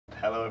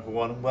Hello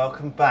everyone,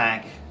 welcome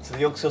back to the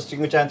Yogscast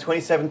Jingle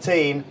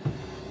 2017.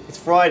 It's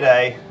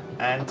Friday,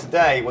 and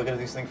today we're going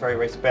to do something very,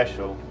 very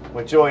special.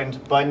 We're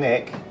joined by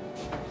Nick.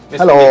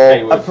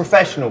 Hello. A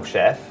professional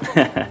chef.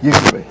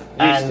 Used to be.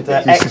 And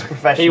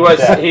ex-professional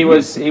chef.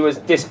 He was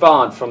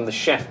disbarred from the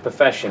chef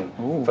profession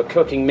for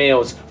cooking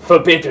meals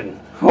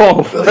forbidden.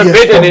 Oh,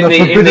 forbidden in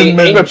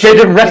the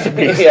forbidden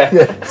recipes. Yeah.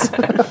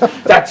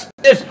 Yes.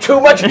 There's too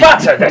much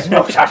butter. There's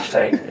no such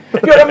thing.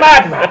 You're a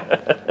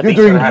madman. You're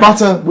doing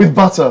butter with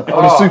butter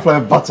on a souffle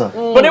of butter.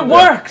 But it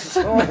works.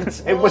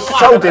 It was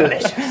so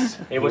delicious.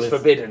 It was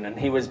forbidden, and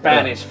he was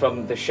banished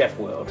from the chef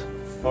world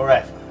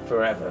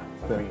forever.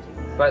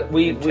 But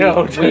we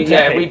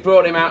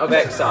brought him out of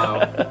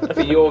exile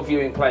for your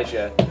viewing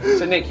pleasure.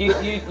 So Nick, you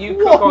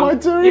cook on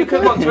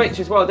Twitch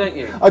as well, don't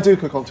you? I do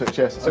cook on Twitch,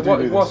 yes. So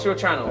what's your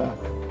channel?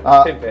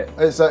 Pimp it.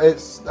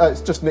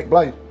 It's just Nick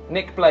Blade.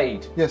 Nick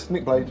Blade. Yes,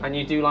 Nick Blade. And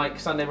you do like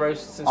Sunday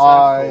roasts and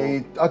stuff?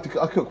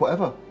 I cook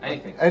whatever.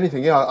 Anything.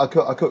 Anything, yeah. I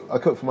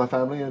cook for my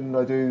family, and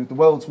I do the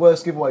world's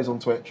worst giveaways on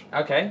Twitch.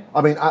 Okay.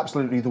 I mean,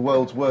 absolutely the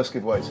world's worst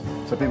giveaways.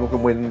 So people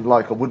can win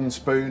like a wooden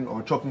spoon or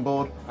a chopping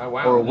board. Oh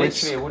wow! Or a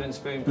literally a wooden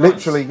spoon. Price.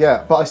 Literally,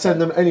 yeah. But I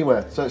send them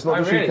anywhere, so it's not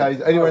just really?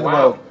 UK, anywhere in the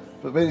world.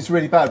 But it's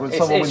really bad when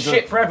someone wins. It's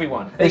shit for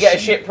everyone. They get a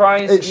shit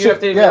prize. You have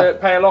to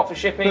pay a lot for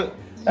shipping.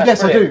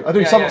 Yes, brilliant. I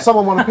do.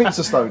 Someone won a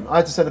pizza stone. I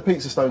had to send a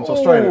pizza stone to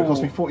Australia. It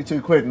cost me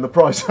 42 quid, and the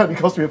price only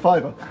cost me a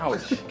 £5.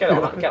 Ouch. Get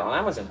on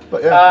Amazon.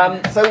 But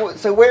yeah.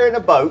 So we're in a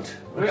boat.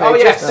 Okay, oh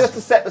yes. Just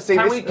to set the scene.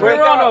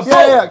 We're on a boat.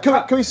 Yeah.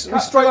 Can we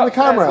straighten the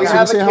camera out so you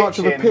can see how much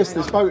of a piss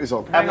this boat is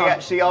on? And we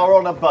actually are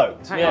on a boat.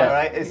 Yeah.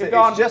 Right? It's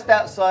just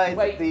outside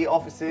the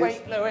offices.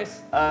 Wait,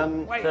 Lewis.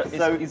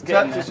 So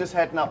Turks is just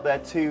heading up there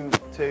to.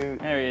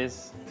 There he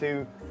is.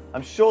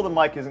 I'm sure the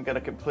mic isn't going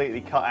to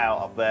completely cut out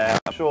up there.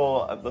 I'm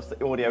sure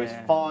the audio is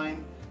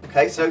fine.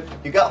 Okay, so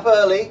you got up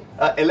early,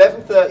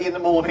 11:30 in the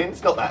morning.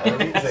 It's not that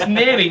early, is it? It's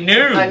nearly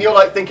noon. And you're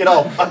like thinking,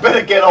 oh, I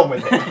better get on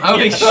with it.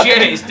 Holy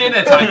shit, it's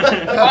dinner time.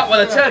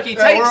 Well, the turkey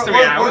takes 3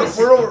 hours.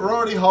 We're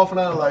already half an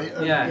hour late,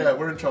 and yeah,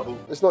 we're in trouble.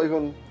 It's not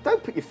even.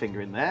 Don't put your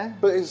finger in there.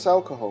 But it's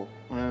alcohol.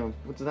 Well,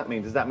 what does that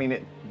mean? Does that mean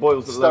it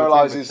boils at low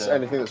Sterilises temperature?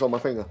 anything that's on my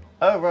finger.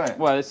 Oh, right.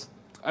 Well, it's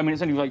only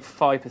like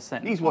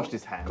 5%. He's washed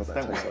his hands. God,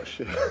 that tastes like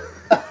shit.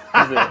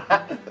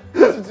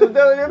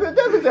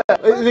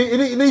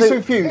 It needs to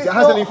infuse. It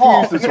hasn't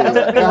infused at all.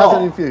 It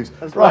hasn't infused.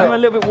 Right. I'm a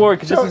little bit worried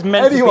because this is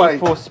meant to be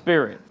for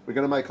spirit. We're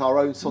going to make our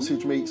own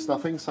sausage meat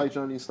stuffing, sage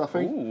and onion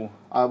stuffing,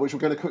 which we're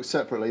going to cook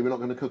separately. We're not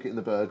going to cook it in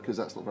the bird because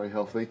that's not very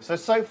healthy.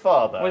 So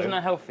far, though, isn't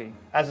that healthy?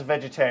 As a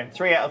vegetarian,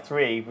 3 out of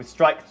 3. We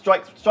strike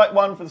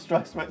 1 for the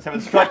strike 2 for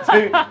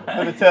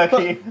the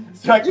turkey,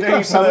 strike 3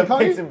 for the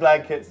pigs and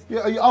blankets.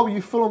 Yeah, are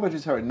you full on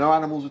vegetarian? No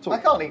animals at all? I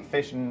can't eat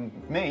fish and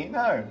meat.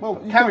 No. Well,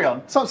 carry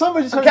on. Some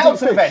vegetarians get on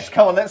to the veg.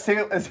 Come on, let's see.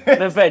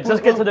 The veg.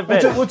 Let's get to the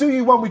veg. We'll do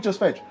you one with just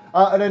veg,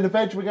 and then the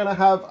veg we're going to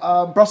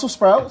have Brussels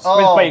sprouts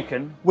with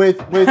bacon. With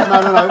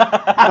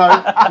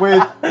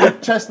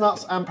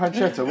chestnuts and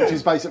pancetta, which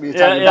is basically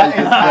Italian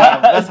bacon.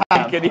 That's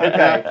ham.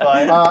 Okay,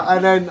 fine.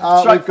 And then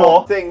strike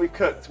 4. Thing we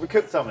cooked. We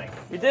cooked something.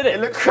 We did it.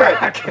 It looks good.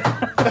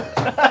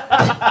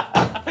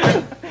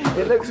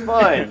 It looks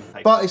fine.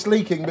 But it's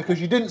leaking because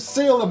you didn't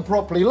seal them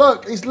properly.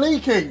 Look, it's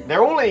leaking.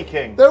 They're all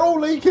leaking. They're all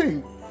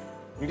leaking.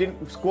 You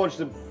didn't squash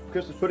the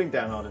Christmas pudding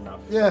down hard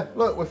enough. Yeah,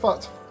 look, we're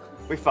fucked.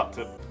 We fucked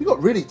it. You've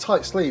got really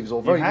tight sleeves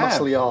or very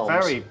muscly arms.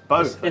 Very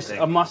both. It's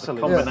a muscly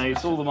combination. Yeah.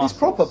 It's all the muscles. He's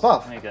proper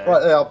buff. There you go.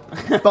 Right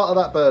there, butter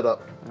that bird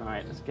up.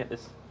 Alright, let's get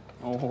this.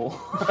 Oh.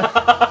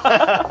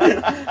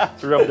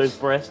 To rub those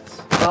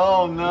breasts.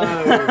 Oh no.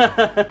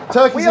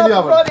 Turkey's in the oven. We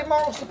are providing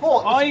moral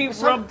support. I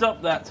rubbed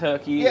up that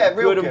turkey real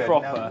good and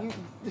proper. Now,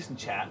 listen,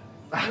 chat.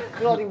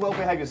 Bloody well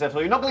behave yourself,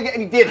 or you're not going to get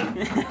any dinner.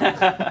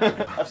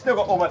 I've still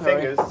got all my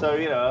fingers, so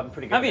you know I'm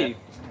pretty good. Have you?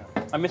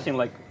 I'm missing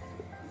like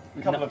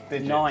a couple of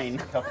digits.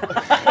 9.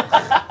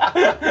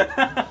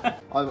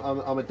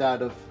 I'm a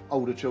dad of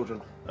older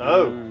children.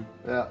 Oh.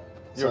 Yeah.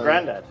 You're a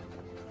granddad.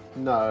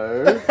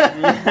 No.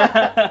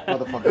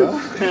 Motherfucker.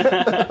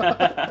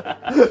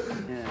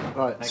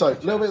 Right, so a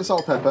little bit of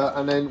salt, pepper,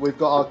 and then we've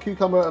got our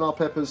cucumber and our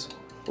peppers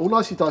all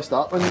nicely diced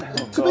up. And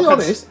to be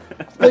honest,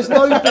 there's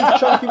no big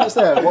chunkiness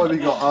there. What have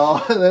we got?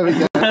 Oh, there we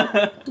go.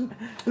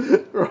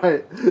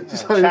 Right. Yeah,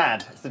 so,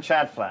 Chad. It's the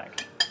Chad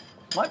flag.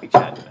 Might be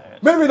Chad, you know.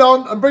 Moving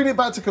on and bringing it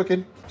back to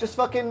cooking. Just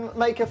fucking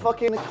make a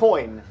fucking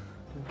coin.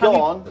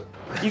 Go on.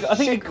 I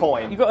think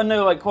coin. You got to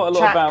know like quite a lot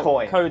Chat about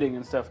coin. coding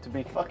and stuff to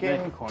make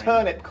fucking coin.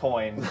 Turnip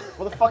coin.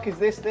 What the fuck is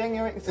this thing?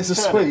 It's a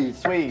Swede.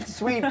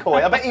 Swede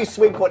coin. I bet you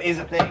Swede coin is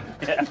a thing.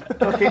 Yeah.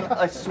 Fucking,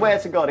 I swear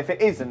to God, if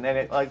it isn't, then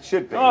it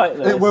should be. Right,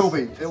 it will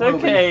be. It's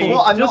okay.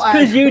 Well, just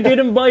because you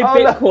didn't buy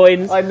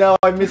bitcoins. I know.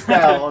 I missed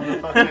out on the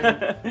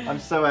fucking. I'm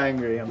so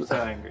angry. I'm so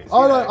angry.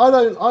 I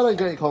don't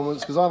get any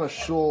comments because I'm a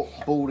short,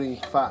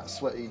 balding, fat,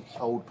 sweaty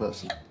old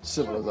person.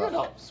 Simple as that. You're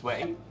not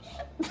sweaty.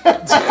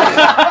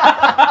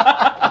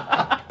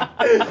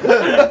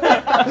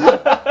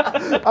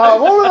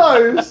 All of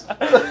those.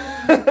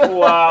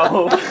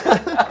 Wow.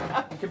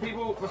 Can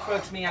people refer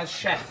to me as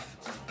chef?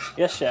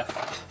 Yes, chef.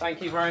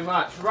 Thank you very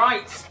much.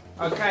 Right.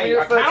 Okay,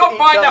 I cannot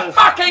find the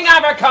fucking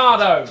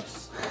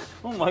avocados!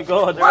 Oh my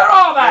god. Where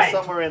are They're they?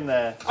 somewhere in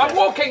there. I'm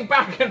walking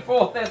back and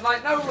forth, there's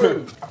like no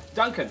room.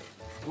 Duncan,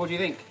 what do you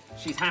think?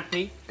 She's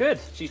happy. Good.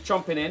 She's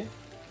chomping in.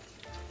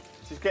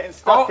 She's getting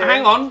stuck in.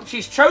 Hang on,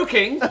 she's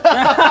choking.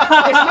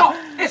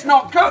 it's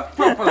not cooked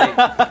properly.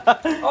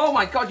 Oh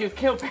my god, you've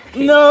killed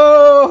Becky.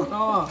 No!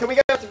 Oh. Can we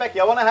go to Becky?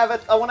 I want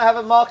to have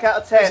a mark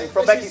out of 10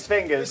 from Becky's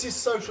fingers. This is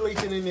social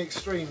eating in the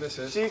extreme, this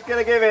is. She's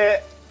going to give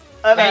it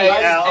an 8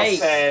 out of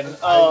 10.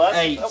 Oh, that's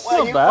 8.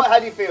 Well, Not bad. how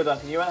do you feel,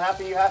 Duncan? You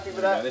unhappy? You happy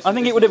with that? I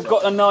think it would have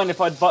got a 9 if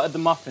I'd buttered the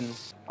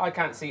muffins. I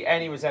can't see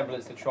any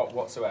resemblance to Chop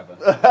whatsoever.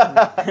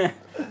 Sam,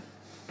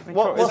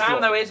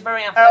 though, is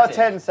very athletic. Out of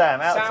 10,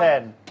 Sam. Out of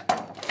 10.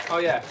 Oh,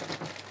 yeah.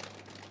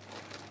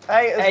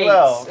 8 as 8.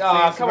 well.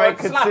 Oh, come on,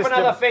 slap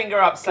another finger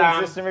up, Sam.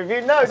 Consistent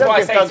review. No, That's what I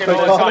don't say give to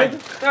him all Duncan the a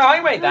time. No,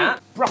 I made that.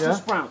 Brussels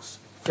Yeah. sprouts.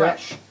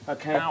 Fresh.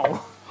 Okay.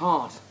 Ow.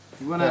 Hard.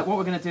 What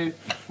we're going to do,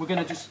 we're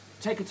going to just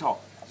take a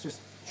top. Just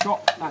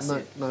chop. That's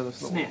it. No,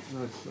 that's not. Sniff. No,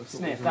 that's not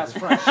Sniff. what That's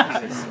fresh.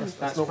 That's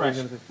not what fresh.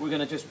 we're gonna do. We're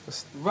going to just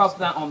rub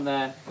that on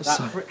there.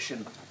 That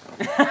friction.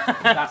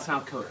 That's how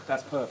cooked.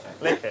 That's perfect.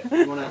 Lick it.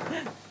 You want to...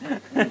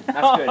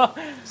 That's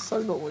good.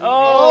 So not what you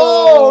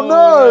Oh,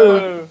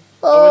 no!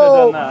 I would have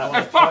done that.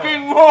 It's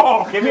fucking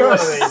raw! Give me You're one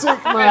a of these. sick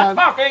It's man.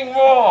 fucking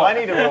raw! I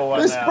need a raw one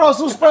This now.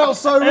 Brussels sprout's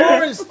so raw,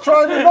 it's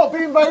trying to not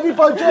be invaded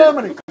by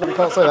Germany. We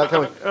can't say that,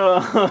 can we?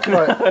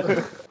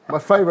 Right. My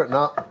favourite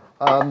nut.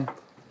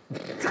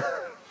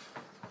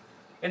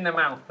 In the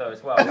mouth, though,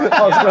 as well.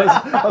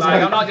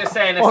 I'm not just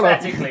saying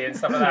aesthetically and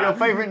stuff like Your that.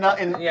 favourite nut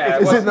in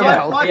Is in the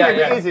mouth. My Yeah,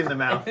 favourite yeah. is in the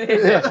mouth.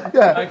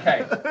 Yeah.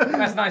 Okay,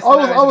 that's nice.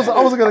 I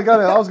wasn't going to go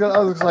there. I was going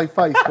to say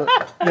face, but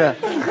yeah.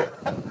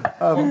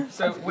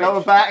 So, Now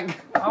we're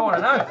back. I want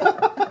to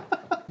know.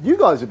 You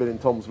guys have been in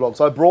Tom's vlog,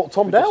 so I brought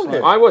Tom down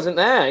here. I wasn't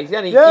there. He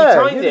Yeah,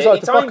 timed you it. decided He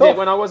to timed fuck it off.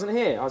 when I wasn't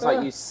here. I was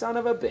like, you son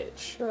of a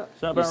bitch. Yeah.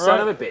 You son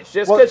of a bitch.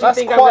 Just Well, because you that's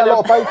think quite I'm a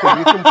lot going of bacon.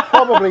 You can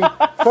probably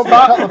cut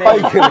the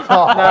bacon in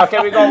half. No, okay,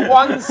 we've got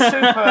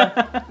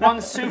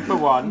one super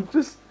one.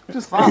 Just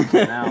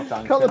Fucking hell,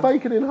 Duncan. cut the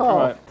bacon in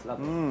half.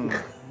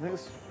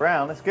 Looks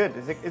brown. That's good.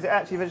 Is it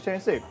actually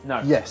vegetarian soup?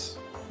 No, Yes.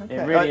 it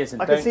really isn't.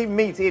 I can Don't- see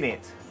meat in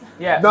it.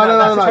 Yeah. No.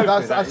 tofu,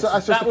 That's that is.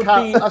 just That a would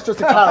carrot. be That's just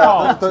a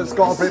carrot that's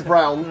got a bit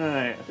brown.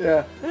 Right.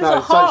 Yeah. There's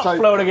a heart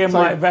floating in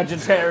my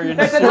vegetarian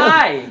There's an soup.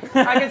 eye.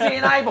 I can see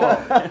an eyeball.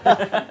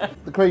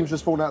 The cream's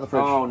just fallen out of the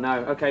fridge. Oh no.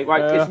 Okay,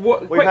 right. It's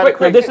We've had a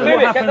quick. this Move is it.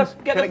 what happens.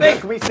 Get the Can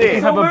thing. we see it?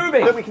 It's all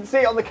moving. Look, we can see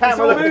it on the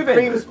camera. all Look at the moving.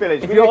 cream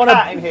spillage. We you're need on a a-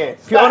 cat in here.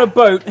 If you're on a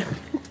boat,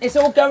 It's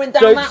all going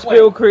down don't that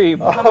spill way. cream.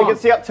 We can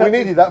see up to We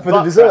needed that for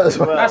the dessert as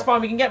well. That's fine.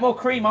 We can get more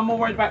cream. I'm more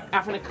worried about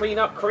having to clean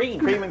up cream.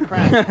 Cream and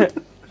crack.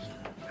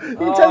 You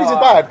can tell he's your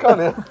dad, can't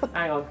you?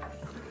 Hang on.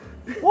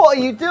 What are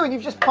you doing?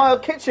 You've just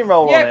piled kitchen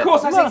roll on it. Yeah, of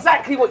course. That's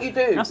exactly what you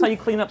do. That's how you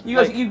clean up. You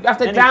like, have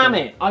to anything. damn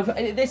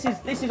it. This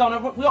is on a.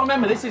 We got to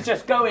remember. This is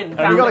just going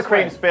down. We've got a this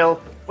cream way. spill.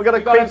 We've got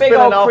a got a cream big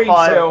spill old in our cream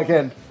fire. spill.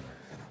 Again.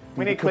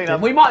 We need to clean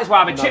up. We might as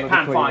well have a chip of the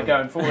pan cleaning. fire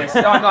going for this.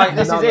 I'm like,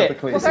 this is None of the it.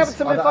 cleaning. What's happened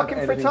to I the don't fucking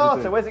have anything to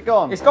frittata? do. Where's it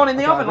gone? It's gone in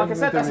the Okay, oven, like I I'm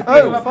said. gonna That's do a it.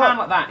 big of a Oh, pan fuck.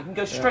 like that. It can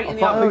go straight in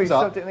the fuck. oven. Oh, we Things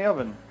up. shoved it in the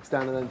oven.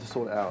 Stand and then to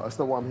sort it out. That's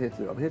not what I'm here to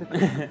do. I'm here to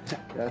clean. Yeah,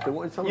 if they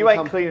wanted someone You to ain't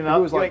come, cleaning if up,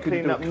 it was you like, ain't could you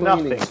cleaning do a up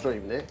cleaning nothing.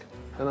 stream, Nick?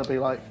 And I'd be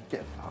like,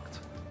 get fucked.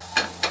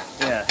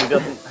 Yeah, who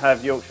doesn't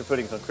have Yorkshire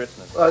puddings on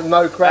Christmas?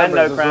 No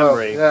cranberries no as well.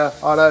 cranberry. Yeah,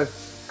 I know.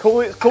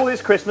 Call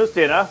this Christmas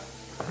dinner.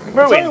 Tell you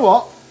Ruined.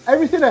 what,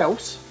 everything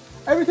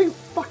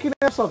fucking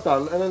else I've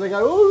done, and then they go,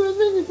 oh,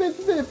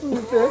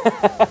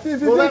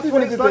 Well, that's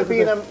what it's like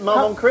being a mum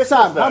on Christmas,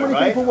 Sam, though, how many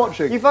right? people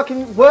watching? You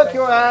fucking work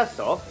your ass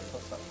off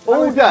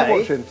all many people day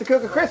watching? to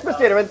cook a Christmas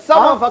dinner, and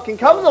someone Huh? fucking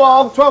comes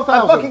along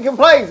 12,000. and fucking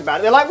complains about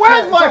it. They're like,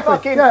 "Where's my exactly.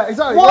 fucking? Yeah,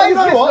 exactly. Why Well, you is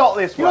know this what? not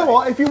this way?" You know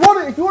what? If you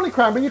wanted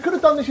cranberry, you could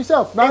have done this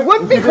yourself. No, It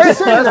wouldn't be you just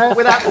sit Christmas there,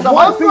 without some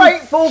one piece-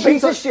 ungrateful she's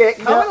piece a- of shit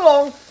coming Yeah.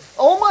 along.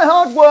 All my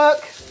hard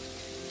work.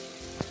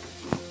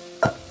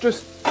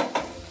 Just,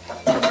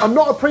 I'm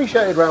not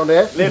appreciated round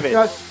here. Living.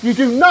 You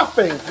do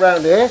nothing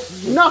round here.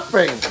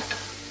 Nothing.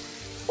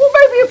 Well,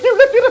 maybe if you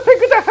lifted a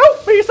finger to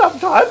help me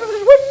sometimes,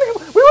 we wouldn't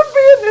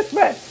be in this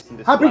mess.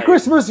 Happy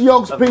Christmas,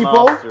 Yogs Of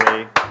people.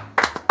 mastery.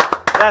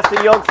 That's the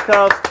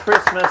Yogscast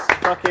Christmas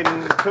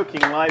fucking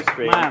cooking live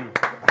stream. Man,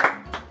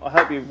 I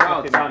hope you Well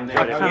fucking done, Nick.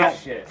 enjoyed it. Cannot- Yeah.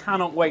 shit.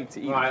 cannot wait to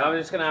eat. Right, I'm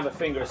just gonna have a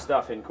finger of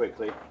stuff in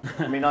quickly.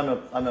 I mean, I'm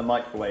a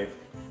microwave.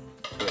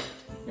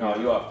 Oh,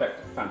 you are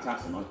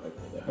fantastic, microwave.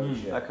 Holy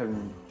shit. I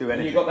can do And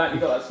anything. you got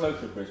that slow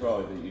cooker as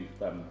well that you've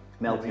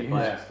Melted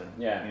by accident.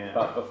 Yeah, Yeah.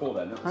 but before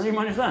then. How do you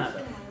manage that?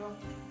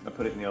 I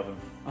put it in the oven.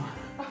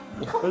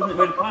 Wasn't it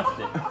with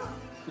plastic?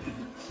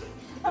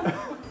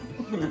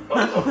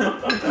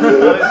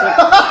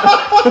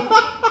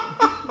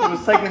 It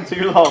was taking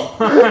too long.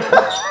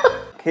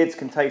 Kids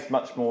can taste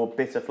much more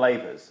bitter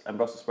flavours and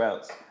Brussels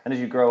sprouts, and as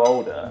you grow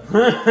older,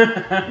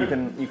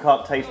 you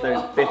can't taste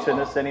those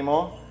bitterness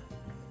anymore.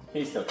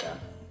 He still can.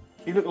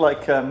 You look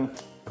like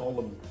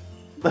Gollum.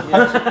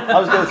 I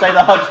was going to say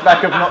the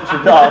Hunchback of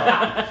Notre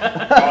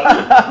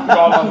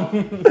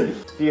Dame.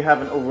 If you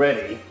haven't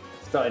already,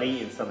 started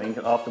eating something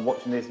after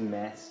watching this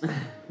mess,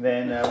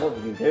 then what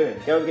have you been doing?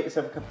 Go and get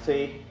yourself a cup of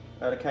tea,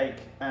 a cake,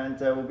 and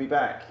we'll be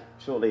back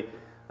shortly.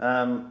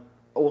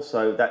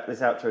 Also,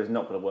 this outro is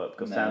not going to work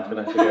because Sam's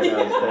going to have to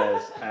go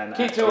downstairs and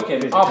keep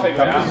talking. I'll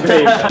figure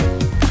it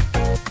out.